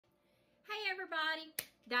everybody,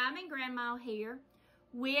 Diamond Grandma here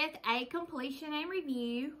with a completion and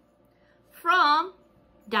review from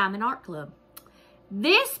Diamond Art Club.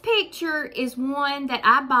 This picture is one that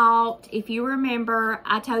I bought. If you remember,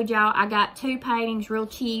 I told y'all I got two paintings real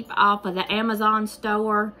cheap off of the Amazon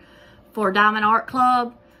store for Diamond Art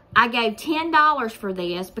Club. I gave $10 for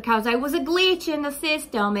this because there was a glitch in the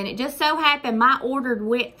system and it just so happened my order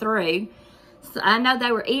went through. So I know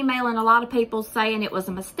they were emailing a lot of people saying it was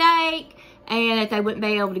a mistake and that they wouldn't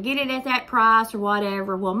be able to get it at that price or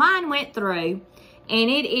whatever. Well, mine went through and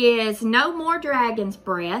it is No More Dragon's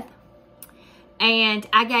Breath. And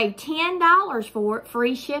I gave $10 for it,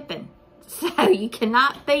 free shipping. So you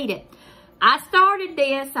cannot beat it. I started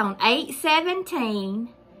this on 8/17,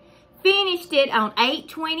 finished it on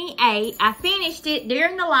 8/28. I finished it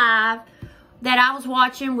during the live that I was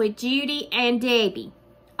watching with Judy and Debbie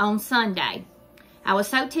on Sunday. I was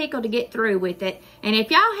so tickled to get through with it. And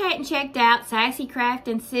if y'all hadn't checked out Sassy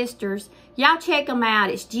Crafting Sisters, y'all check them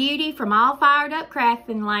out. It's Judy from All Fired Up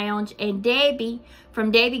Crafting Lounge and Debbie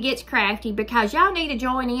from Debbie Gets Crafty, because y'all need to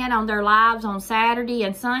join in on their lives on Saturday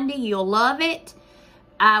and Sunday. You'll love it.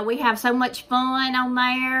 We have so much fun on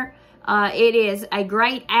there. It is a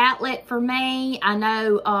great outlet for me. I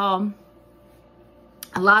know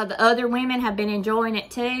a lot of the other women have been enjoying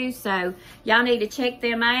it too, so y'all need to check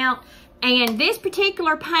them out. And this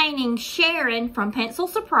particular painting, Sharon from Pencil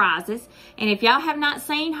Surprises, and if y'all have not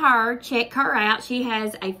seen her, check her out. She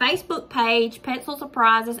has a Facebook page, Pencil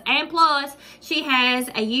Surprises, and plus she has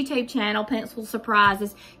a YouTube channel, Pencil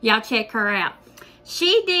Surprises. Y'all check her out.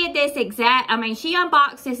 She did this she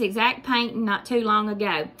unboxed this exact painting not too long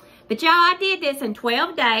ago. But y'all, I did this in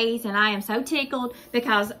 12 days, and I am so tickled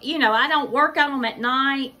because, you know, I don't work on them at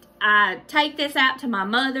night. I take this out to my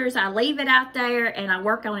mother's, I leave it out there, and I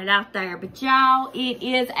work on it out there. But y'all, it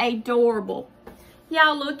is adorable.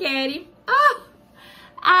 Y'all look at him. Oh,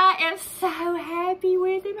 I am so happy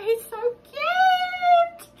with him. He's so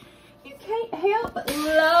cute. You can't help but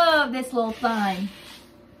love this little thing.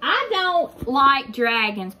 I don't like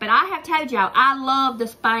dragons, but I have told y'all, I love the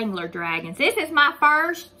Spangler dragons. This is my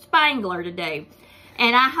first Spangler to do.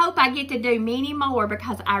 And I hope I get to do many more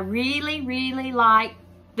because I really, really like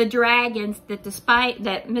the dragons that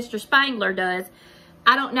Mr. Spangler does.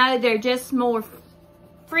 I don't know, they're just more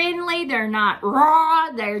friendly. They're not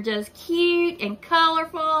raw. They're just cute and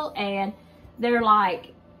colorful, and they're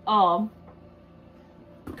like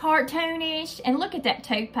cartoonish. And look at that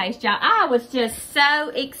toothpaste, y'all. I was just so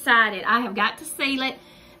excited. I have got to seal it.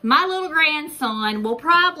 My little grandson will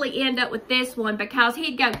probably end up with this one because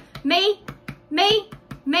he'd go, me, me,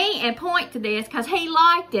 me, and point to this because he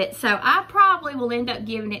liked it. So I probably will end up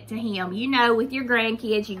giving it to him. You know, with your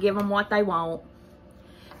grandkids, you give them what they want.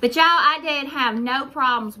 But y'all, I did have no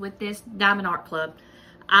problems with this Diamond Art Club.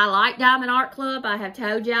 I like Diamond Art Club. I have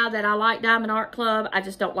told y'all that I like Diamond Art Club. I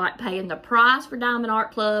just don't like paying the price for Diamond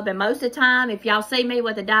Art Club. And most of the time, if y'all see me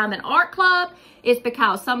with a Diamond Art Club, it's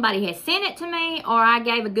because somebody has sent it to me or I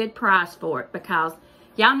gave a good price for it, because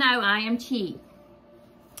y'all know I am cheap.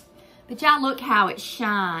 But y'all look how it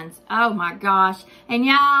shines. Oh my gosh. And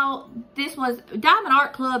y'all, Diamond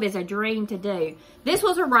Art Club is a dream to do. This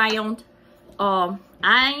was around. I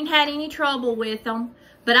ain't had any trouble with them.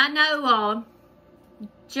 But I know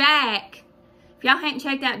Jack, if y'all hadn't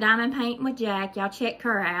checked out Diamond Painting with Jack, y'all check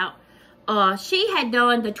her out. She had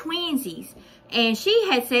done the twinsies. And she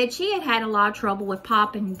had said she had had a lot of trouble with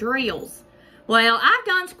popping drills. Well, I've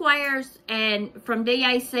done squares and from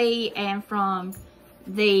DAC and from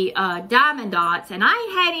the diamond dots, and I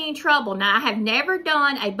ain't had any trouble. Now, I have never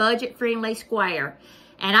done a budget-friendly square,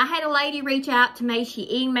 and I had a lady reach out to me. She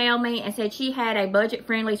emailed me and said she had a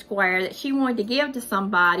budget-friendly square that she wanted to give to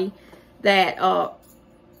somebody that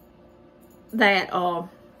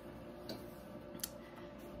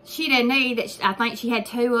she didn't need, that I think she had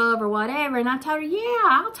two of or whatever. And I told her, yeah,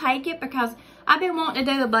 I'll take it because I've been wanting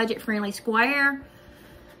to do a budget-friendly square.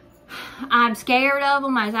 I'm scared of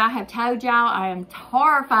them, as I have told y'all. I am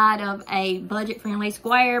horrified of a budget-friendly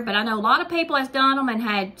square, but I know a lot of people has done them and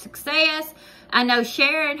had success. I know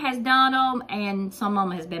Sharon has done them, and some of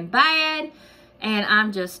them has been bad, and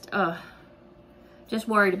I'm just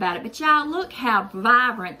worried about it. But y'all, look how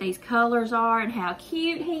vibrant these colors are and how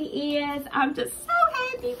cute he is. I'm just so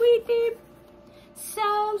happy with him.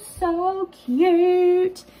 So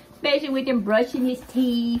cute. Especially with him brushing his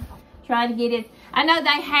teeth, trying to get his... I know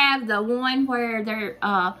they have the one where they're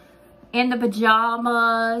in the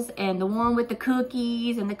pajamas, and the one with the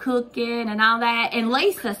cookies and the cooking and all that. And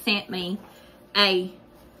Lisa sent me a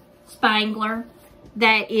Spangler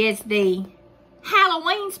that is the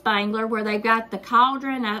Halloween spangler where they've got the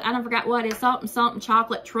cauldron. I don't forgot what it's, something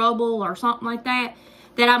chocolate trouble or something like that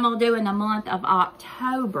I'm going to do in the month of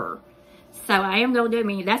October. So I am going to do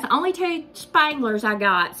me. That's the only 2 spanglers I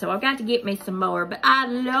got. So I've got to get me some more. But I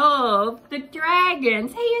love the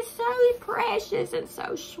dragons. He is so precious and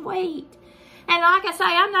so sweet. And like I say,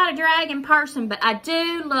 I'm not a dragon person, but I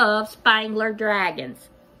do love spangler dragons.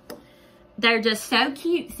 They're just so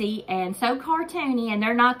cutesy and so cartoony, and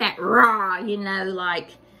they're not that raw, you know, like,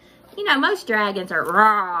 you know, most dragons are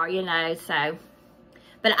raw, you know, so.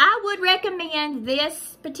 But I would recommend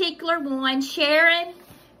this particular one. Sharon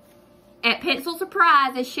at Pencil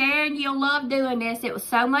Surprises. Sharon, you'll love doing this. It was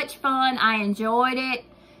so much fun. I enjoyed it.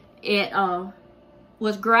 It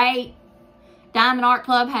was great. Diamond Art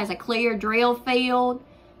Club has a clear drill field.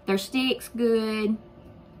 Their stick's good.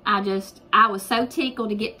 I was so tickled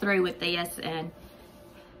to get through with this, and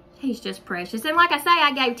he's just precious. And like I say,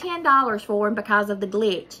 I gave $10 for him because of the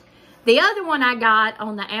glitch. The other one I got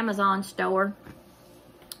on the Amazon store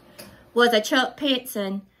was a Chuck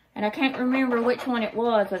Pinson, and I can't remember which one it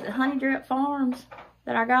was. Was it Honey Drip Farms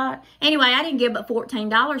that I got? Anyway, I didn't give but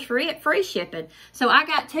 $14 for it, free shipping. So I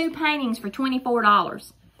got 2 paintings for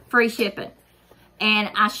 $24, free shipping.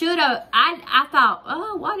 And I should have, I thought,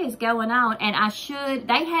 oh, what is going on? And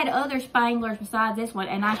they had other spanglers besides this one,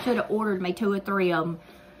 and I should have ordered me 2 or 3 of them.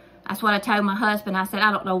 That's what I told my husband. I said,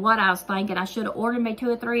 I don't know what I was thinking. I should have ordered me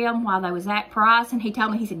 2 or 3 of them while they was that price. And he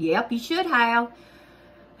told me, he said, yep, you should have.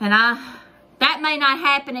 And that may not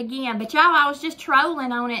happen again. But y'all, I was just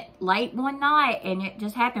trolling on it late one night, and it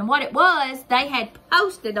just happened. What it was, they had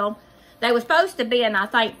posted them. They were supposed to be, and I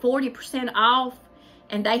think 40% off.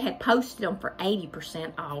 And they had posted them for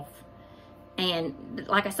 80% off. And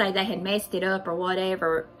like I say, they had messed it up or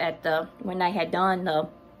whatever at when they had done the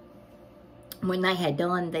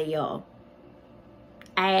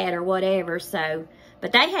ad or whatever. So,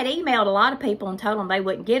 but they had emailed a lot of people and told them they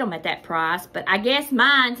wouldn't get them at that price. But I guess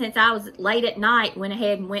mine, since I was late at night, went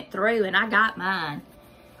ahead and went through, and I got mine,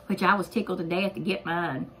 which I was tickled to death to get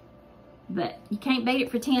mine. But you can't beat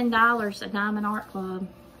it for $10 at Diamond Art Club.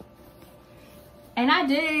 And I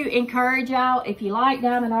do encourage y'all, if you like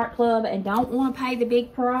Diamond Art Club and don't want to pay the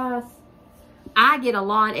big price, I get a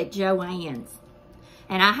lot at Joann's.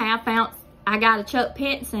 And I have found, I got a Chuck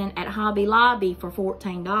Pinson at Hobby Lobby for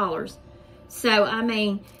 $14. So, I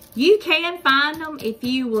mean, you can find them if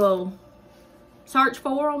you will search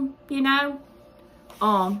for them, you know.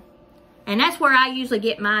 And that's where I usually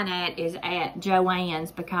get mine at, is at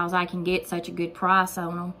Joann's, because I can get such a good price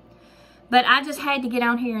on them. But I just had to get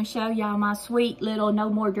on here and show y'all my sweet little No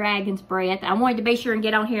More Dragons breath. I wanted to be sure and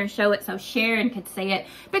get on here and show it so Sharon could see it.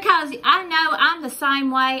 Because I know I'm the same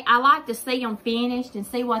way. I like to see them finished and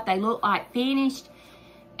see what they look like finished.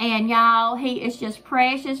 And y'all, he is just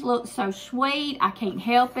precious. Looks so sweet. I can't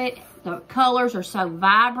help it. The colors are so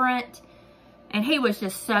vibrant. And he was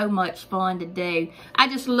just so much fun to do. I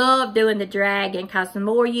just love doing the dragon, because the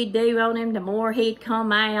more you do on him, the more he'd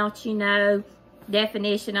come out, you know.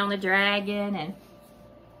 Definition on the dragon.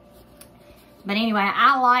 But anyway,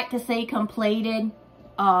 I like to see completed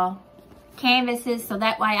canvases, so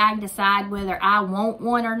that way I can decide whether I want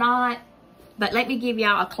one or not. But let me give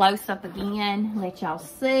y'all a close-up again, let y'all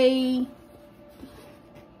see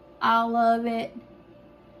all of it.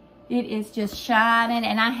 It is just shining,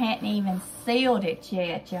 and I hadn't even sealed it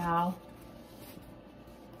yet, y'all.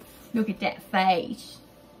 Look at that face.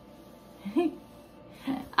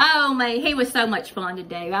 Oh, man, he was so much fun to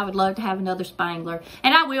do. I would love to have another spangler.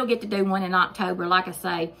 And I will get to do one in October. Like I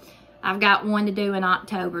say, I've got one to do in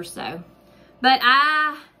October, so. But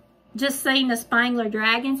I just seen the spangler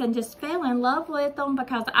dragons and just fell in love with them,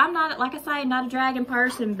 because I'm not, like I say, not a dragon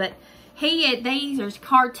person, but these are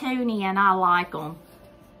cartoony, and I like them.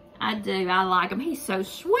 I do. I like him. He's so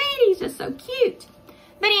sweet. He's just so cute.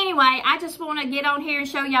 But anyway, I just want to get on here and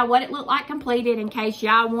show y'all what it looked like completed. In case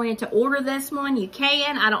y'all wanted to order this one, you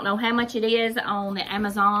can. I don't know how much it is on the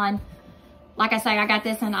Amazon. Like I say, I got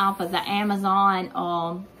this one off of the Amazon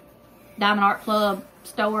Diamond Art Club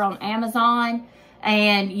store on Amazon.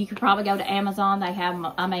 And you could probably go to Amazon. They have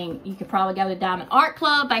them, I mean, you could probably go to Diamond Art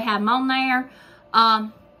Club. They have them on there.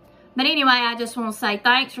 But anyway, I just want to say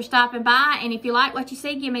thanks for stopping by. And if you like what you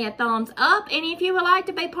see, give me a thumbs up. And if you would like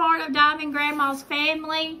to be part of Diamond Grandma's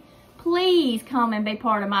family, please come and be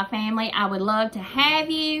part of my family. I would love to have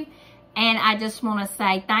you. And I just want to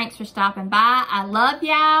say thanks for stopping by. I love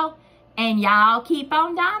y'all. And y'all keep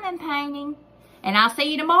on diamond painting. And I'll see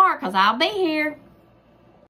you tomorrow, because I'll be here.